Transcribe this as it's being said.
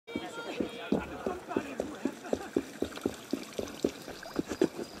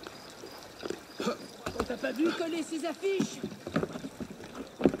lui coller ses affiches.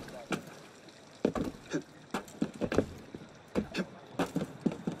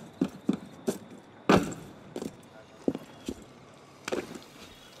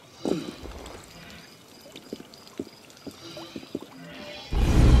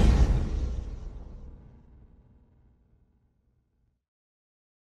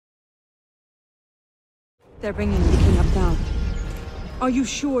 They're bringing the king up now. Are you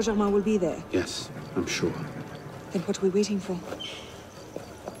sure Germain will be there? Yes, I'm sure. Then what are we waiting for?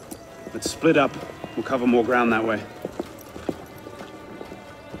 Let's split up. We'll cover more ground that way.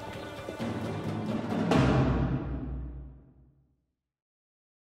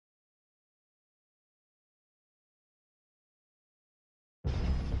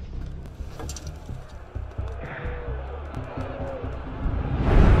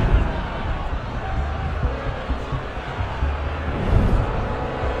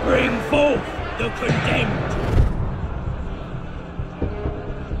 Bring forth the condemned!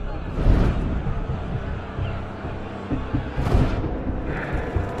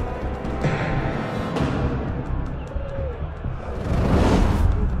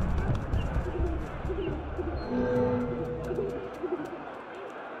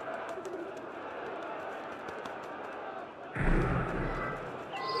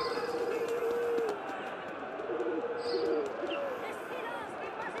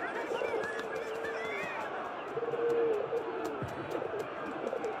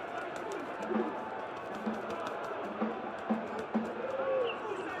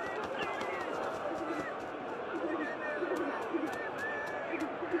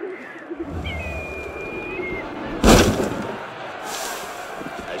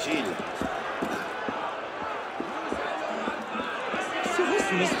 Serait-ce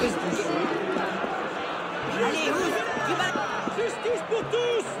une espèce de jeu? Allez, ouf, tu vas... Justice pour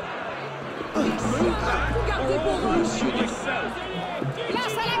tous! Vous gardez pour vous. Monsieur Dixon!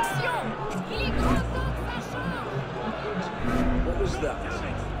 Place à l'action. Il est grand temps que ça change. What was that?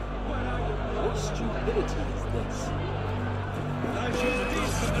 What stupidity is this? La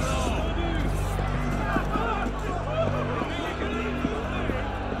justice de l'ordre!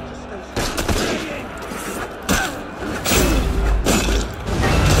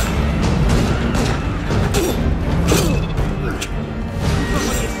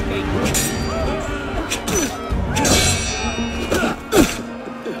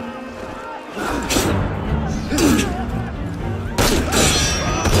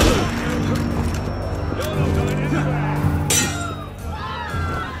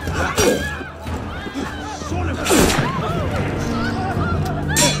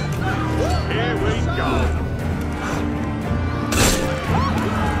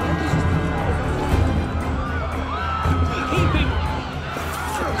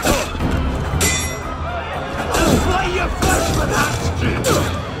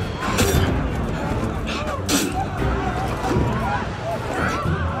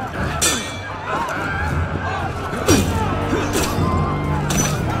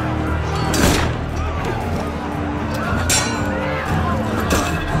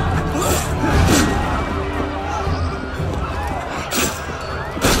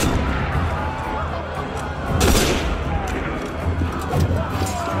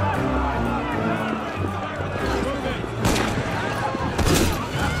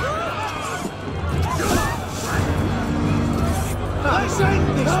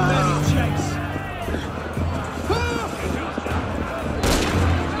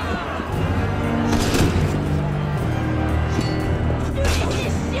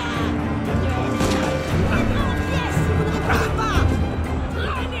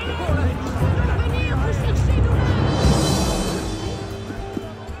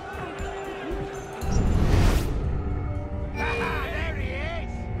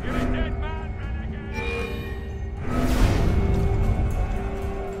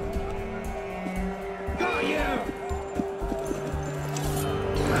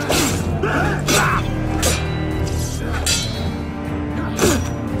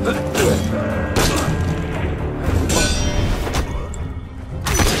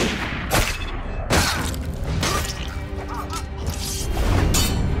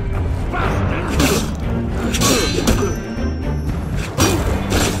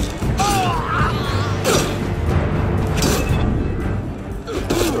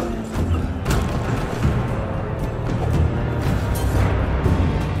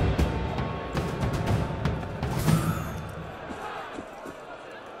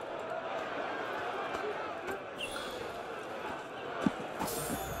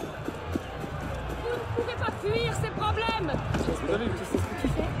 Fuir ces problèmes. Vous avez vu ce que tu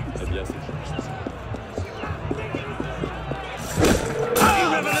fais? Eh bien, c'est juste.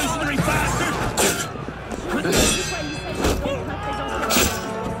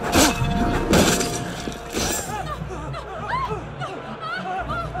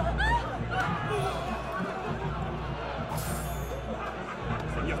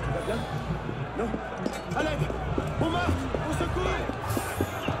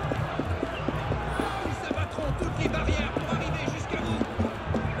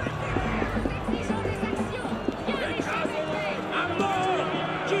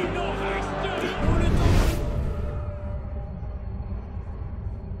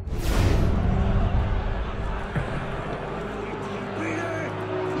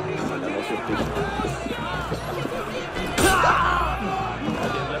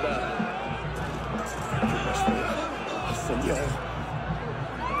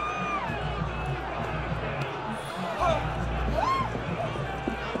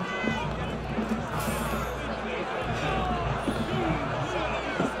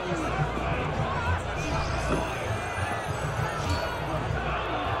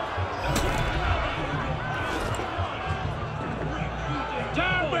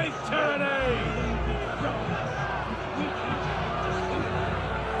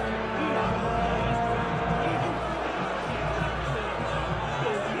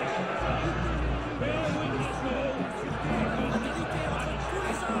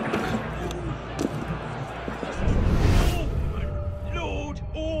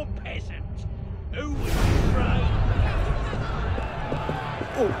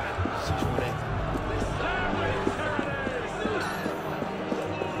 Si je voulais.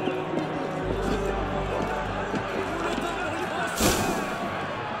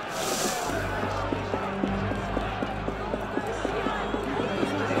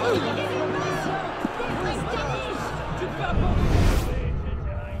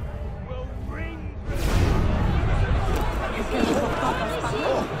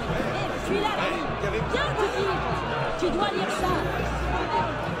 Tu dois lire ça.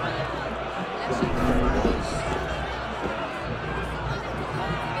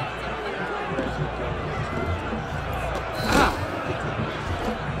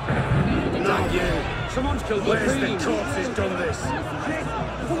 Not you. Someone's killed the queen. Where's the corpse who's done this?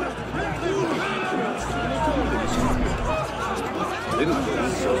 Didn't do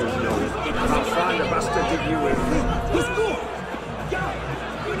that, so no. I'll find the bastard that you with. Let's go.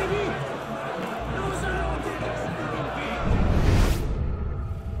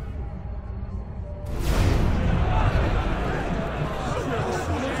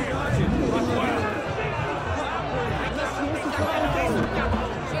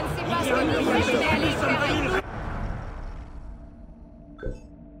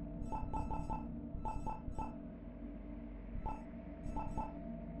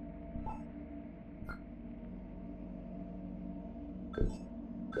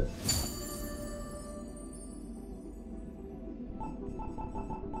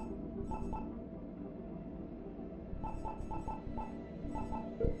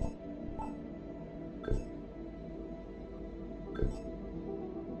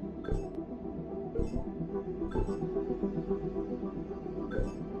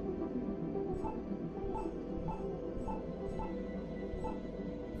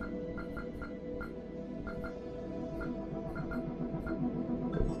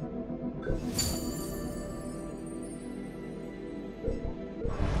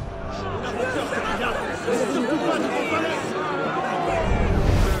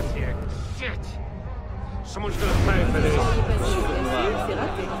 Someone's gonna pay for this.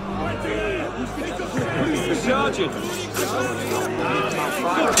 The sergeant. I'll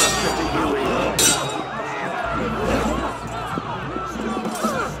find the bastard that you with.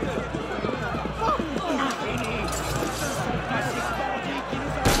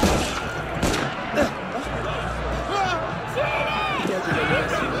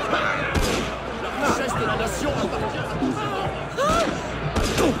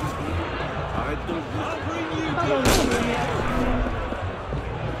 Arrête donc.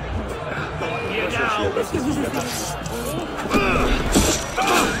 Qu'est-ce que vous avez fait?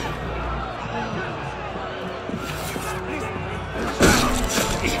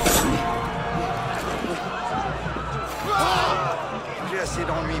 J'ai assez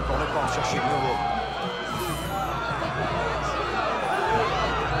d'ennuis pour ne pas en chercher de nouveau.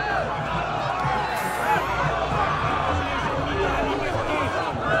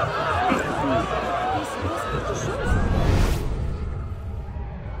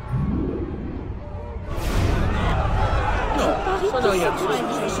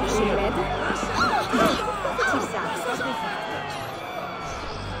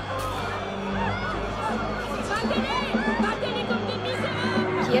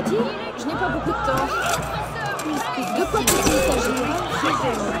 Qu'y a-t-il? Je n'ai pas beaucoup de temps. De quoi peut-il s'agir?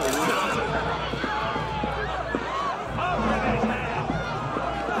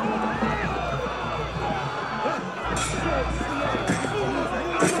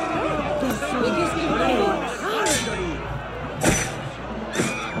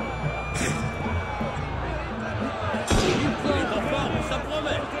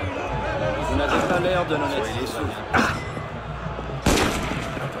 Vous n'avez pas l'air de l'en être.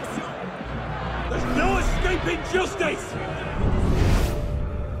 There's no escaping justice.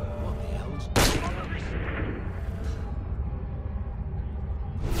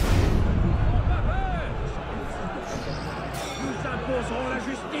 Nous imposerons la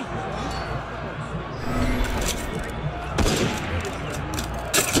justice.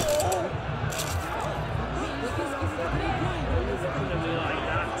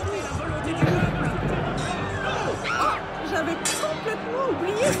 J'avais complètement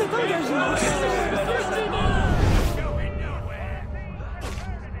oublié cet engagement.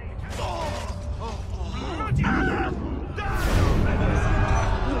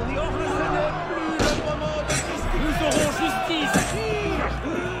 Nous aurons justice.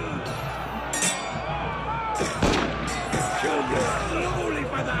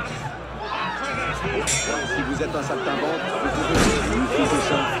 Si vous êtes un saltimbanque, vous pouvez nous faire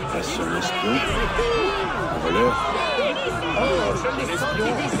ça. Est-ce un espion? Un voleur? Oh, je l'ai espion.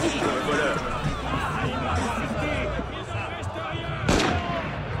 Un voleur.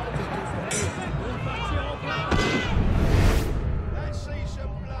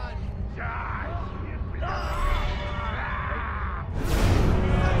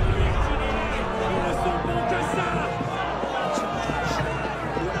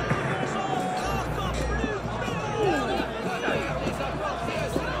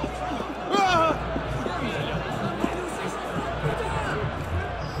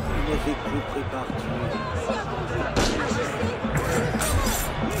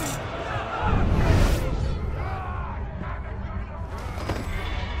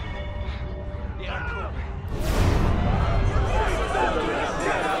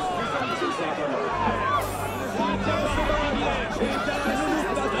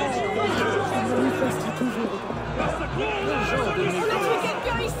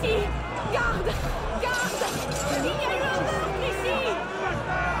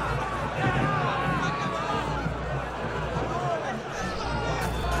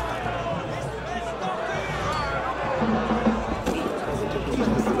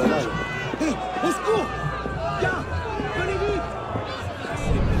 Hé, au secours! Viens! Venez vite!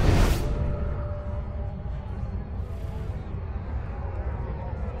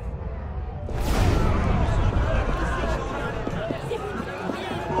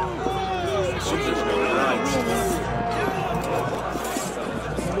 Something's going right.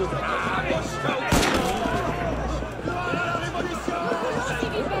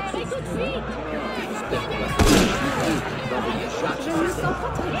 Je me sens pas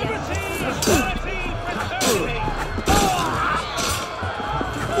très bien.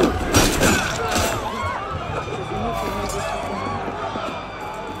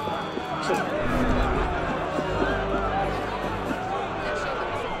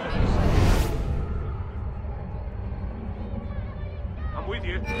 I'm with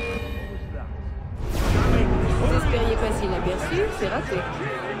you. Vous espériez passer inaperçu, c'est raté.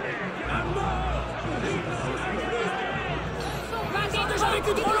 Ils ont déjà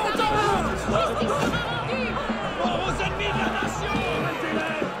vécu trop longtemps. Mort aux ennemis de la nation!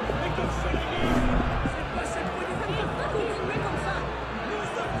 Arrêtez-les! Écorchez les vies! C'est pas cette continuez comme ça!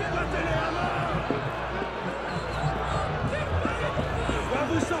 Battez-les à mort! Quoi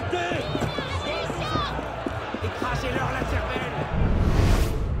vous sortez? Écrasez-leur la cervelle!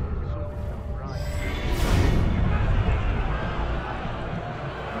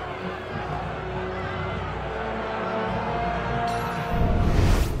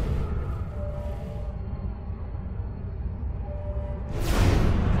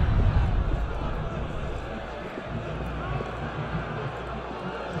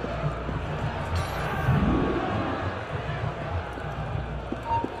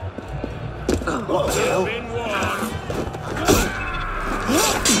 Been warned.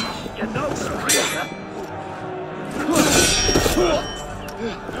 You know, surrender.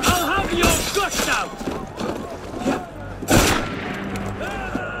 I'll have your guts out!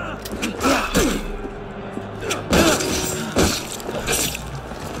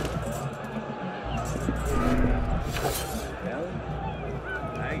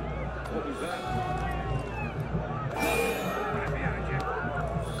 Hey, what was that? Right behind you.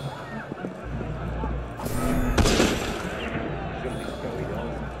 Something's going on.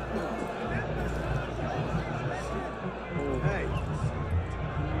 Hey.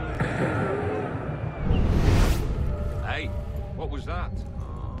 Hey, what was that?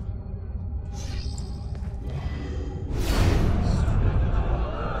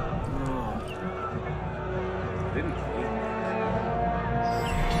 Didn't we?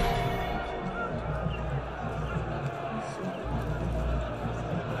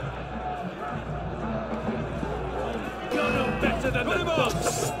 You're no better than the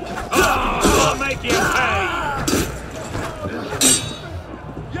books! I'll make you pay!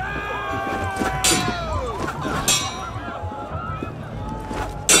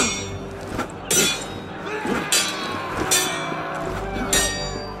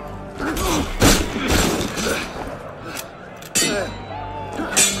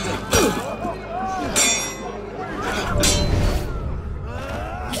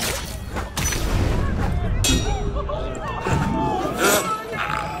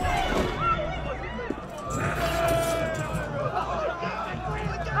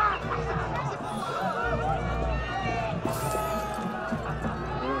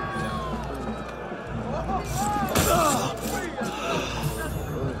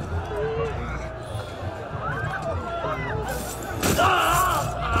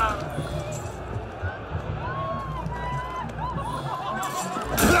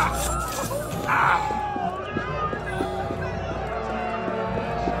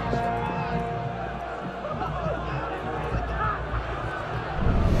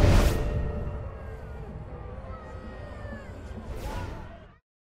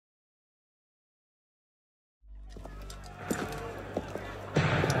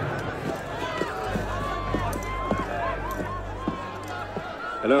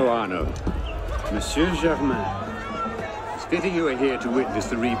 Hello, Arno. Monsieur Germain. It's fitting you are here to witness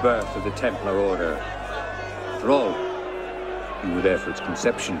the rebirth of the Templar Order. After all, you were there for its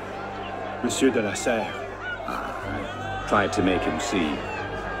conception. Monsieur de la Serre. I tried to make him see.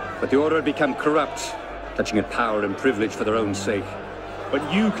 But the Order had become corrupt, clutching at power and privilege for their own sake.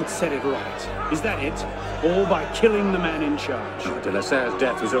 But you could set it right. Is that it? All by killing the man in charge. De la Serre's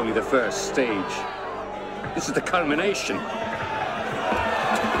death was only the first stage. This is the culmination.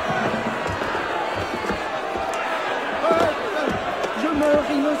 Je meurs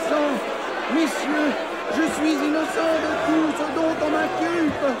innocent. Messieurs, je suis innocent de tout ce dont on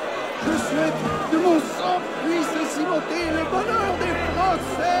m'inculpe. Je souhaite que mon sang puisse cimenter le bonheur des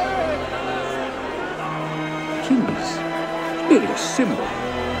Français. King Made it a symbol.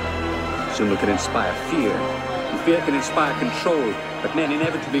 A symbol can inspire fear. And fear can inspire control. But men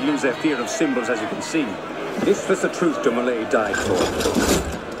inevitably lose their fear of symbols, as you can see. This was the truth Dumoulin died for.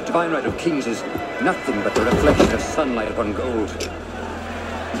 The divine right of kings is nothing but the reflection of sunlight upon gold.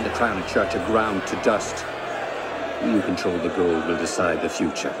 The crown and church are ground to dust. You control the gold will decide the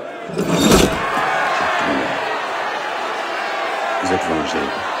future. Vous êtes vengé.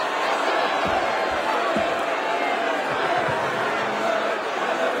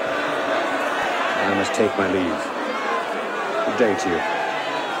 I must take my leave. Good day to you.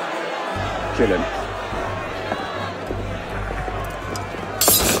 Kill him.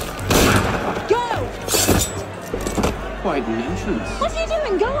 Go! Quite an entrance. What are you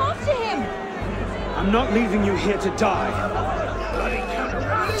doing? Go after him! I'm not leaving you here to die. Bloody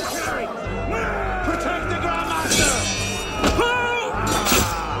counter-revolutionary! Protect the Grandmaster!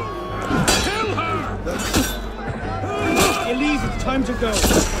 Kill her! Elise, it's time to go.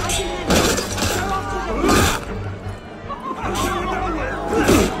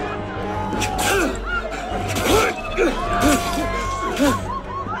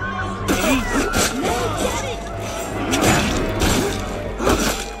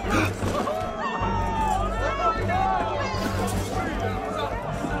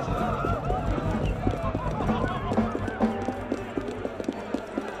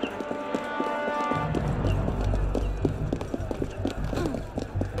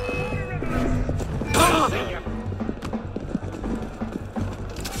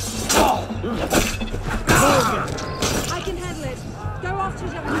 I can handle it. Go after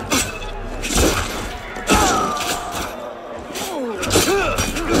him.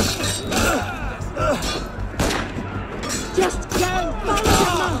 Just go!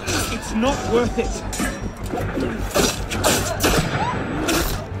 Follow him! It's not worth it.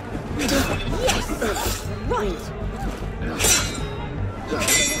 Yes! Right!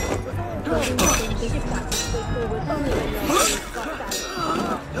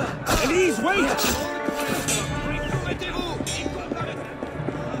 Elise, wait! Mettez-vous!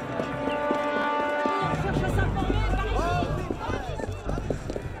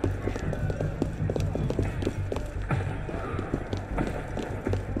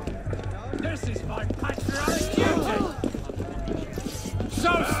 This is my patriotic duty!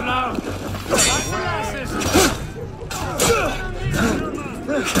 So slow! Like molasses!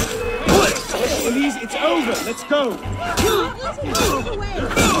 Elise, it's over. Let's go.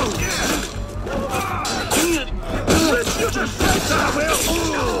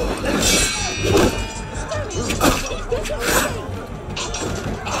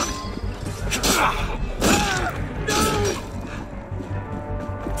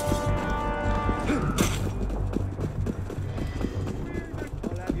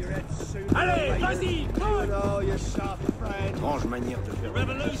 Allez, vas-y! Oh, you sharp friend. Étrange manière de faire.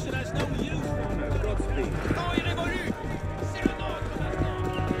 Revolution has no use! Temps est révolu! C'est le nôtre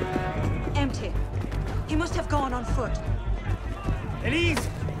maintenant! Empty. He must have gone on foot. Elise!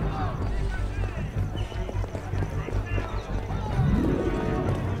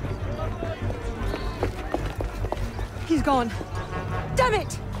 He's gone. Damn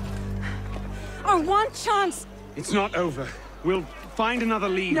it! Our one chance! It's not over. We'll find another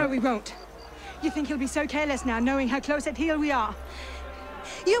lead. No, we won't. You think he'll be so careless now, knowing how close at heel we are?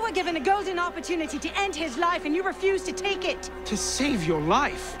 You were given a golden opportunity to end his life, and you refused to take it. To save your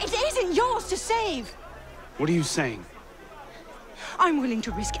life? It isn't yours to save. What are you saying? I'm willing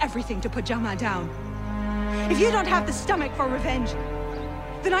to risk everything to put Jamal down. If you don't have the stomach for revenge,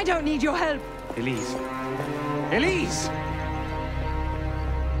 then I don't need your help. Elise. Elise!